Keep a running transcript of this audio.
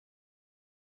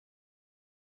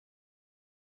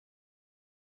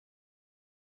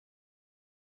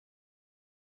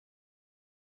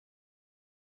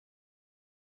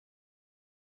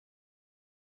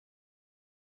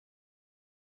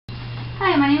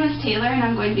Hi, my name is Taylor and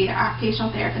I'm going to be your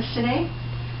occupational therapist today.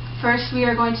 First, we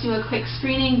are going to do a quick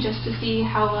screening just to see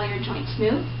how well your joints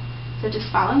move. So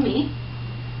just follow me.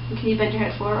 And can you bend your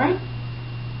head forward,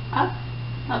 up,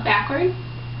 backward?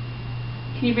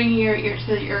 Can you bring your ear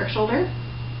to your shoulder?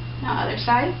 Now other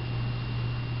side.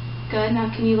 Good.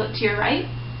 Now can you look to your right?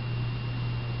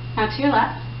 Now to your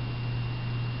left.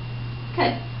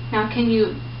 Good. Now can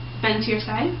you bend to your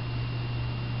side?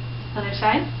 Other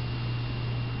side.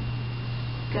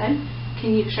 Good.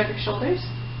 Can you shrug your shoulders?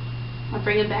 Now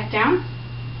bring them back down.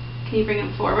 Can you bring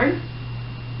them forward?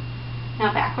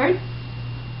 Now backward.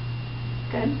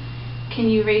 Good. Can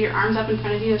you raise your arms up in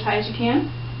front of you as high as you can?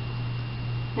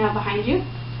 Now behind you,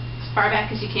 as far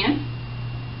back as you can.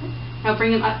 Now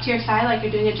bring them up to your side like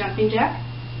you're doing a jumping jack.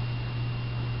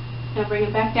 Now bring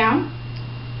them back down.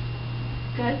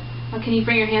 Good. Now can you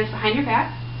bring your hands behind your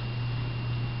back?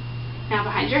 Now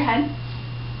behind your head.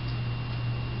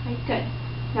 Right, good.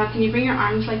 Now can you bring your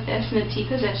arms like this in a T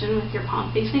position with your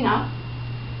palm facing up.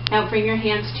 Now bring your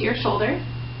hands to your shoulder.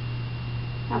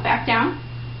 Now back down.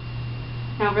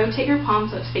 Now rotate your palm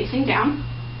so it's facing down.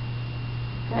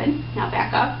 Good. Now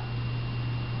back up.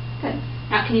 Good.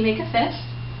 Now can you make a fist?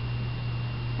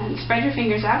 And spread your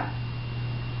fingers out.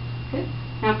 Good.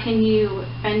 Now can you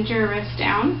bend your wrist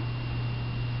down?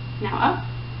 Now up.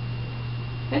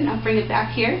 Good. Now bring it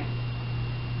back here.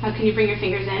 Now can you bring your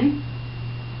fingers in?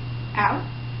 Out.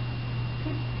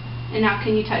 Good. And now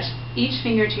can you touch each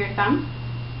finger to your thumb?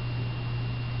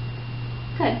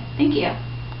 Good. Thank you.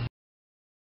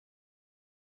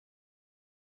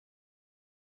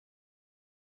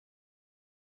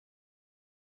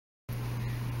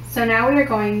 So now we are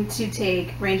going to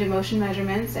take range of motion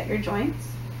measurements at your joints.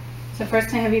 So first,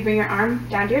 can I have you bring your arm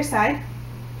down to your side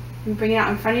and bring it out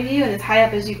in front of you and as high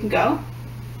up as you can go.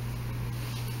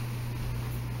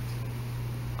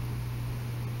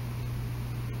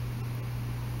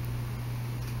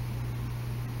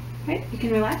 Right, you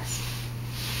can relax.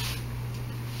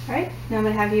 Alright, now I'm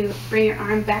going to have you bring your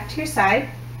arm back to your side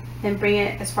and bring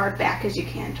it as far back as you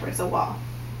can towards the wall.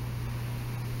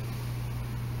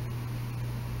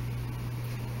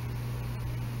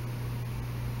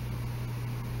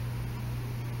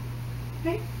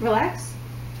 Okay, relax.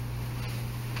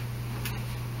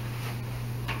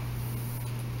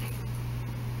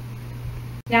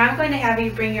 Now I'm going to have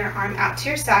you bring your arm out to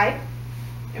your side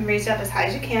and raise it up as high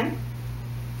as you can.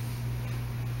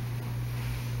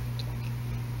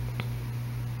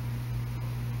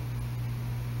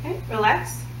 Okay,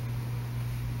 relax.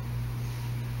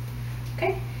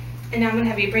 Okay, and now I'm going to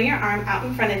have you bring your arm out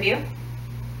in front of you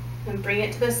and bring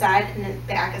it to the side and then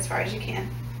back as far as you can.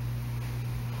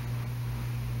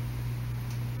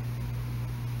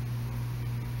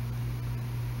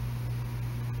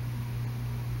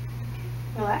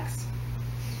 Relax.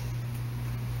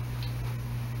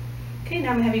 Okay,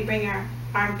 now I'm going to have you bring your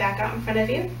arm back out in front of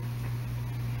you.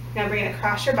 Now bring it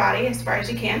across your body as far as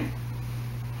you can.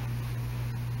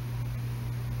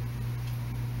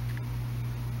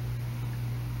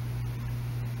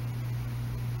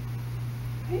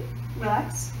 Okay,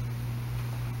 relax.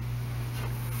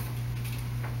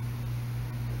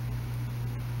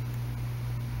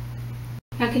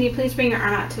 Now can you please bring your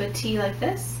arm out to a T like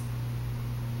this?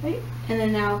 Right. And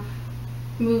then now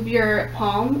move your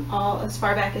palm all as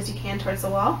far back as you can towards the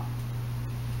wall.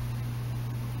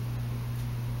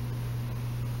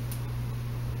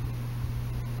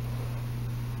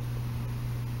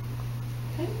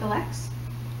 Okay, relax.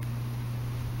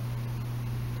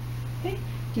 Okay,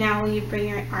 now will you bring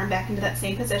your arm back into that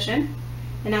same position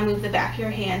and now move the back of your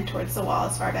hand towards the wall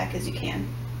as far back as you can.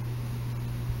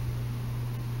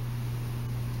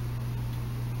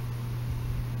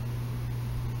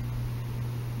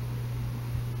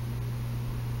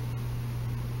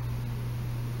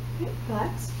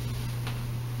 Relax.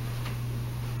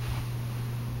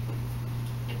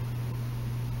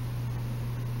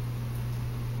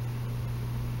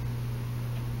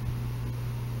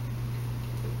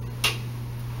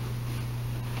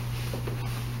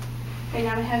 Okay, now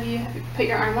I'm going to have you put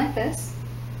your arm like this,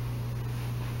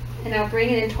 and now bring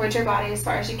it in towards your body as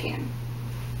far as you can.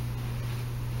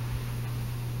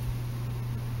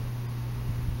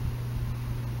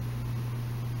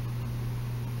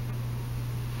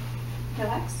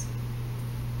 Relax.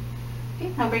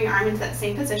 Okay, now bring your arm into that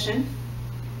same position,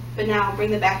 but now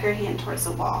bring the back of your hand towards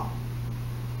the wall.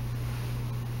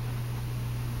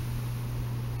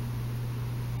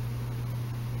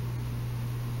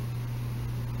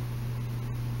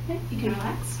 Okay, you can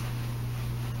relax.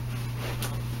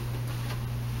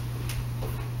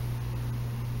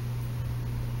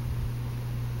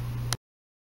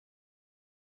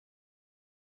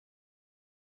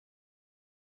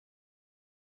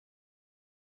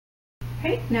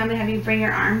 Okay, now I'm going to have you bring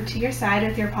your arm to your side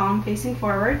with your palm facing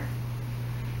forward.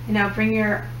 And now bring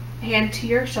your hand to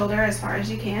your shoulder as far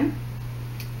as you can.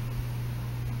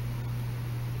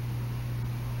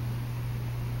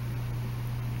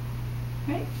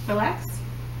 Right, relax.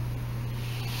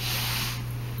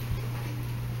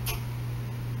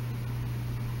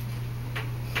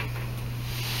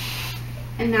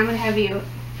 And now I'm going to have you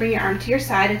bring your arm to your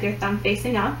side with your thumb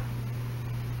facing up.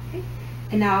 Okay.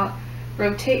 And now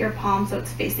rotate your palm so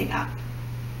it's facing up.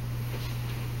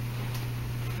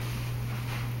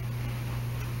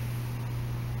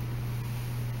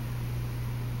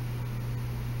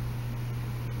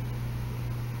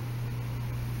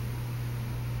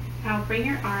 Now bring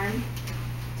your arm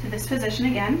to this position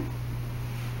again.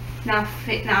 Now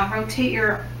rotate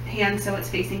your hand so it's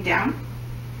facing down.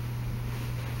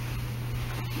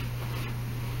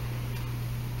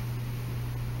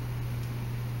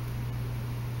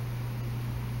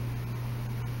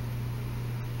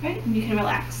 Right, and you can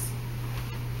relax.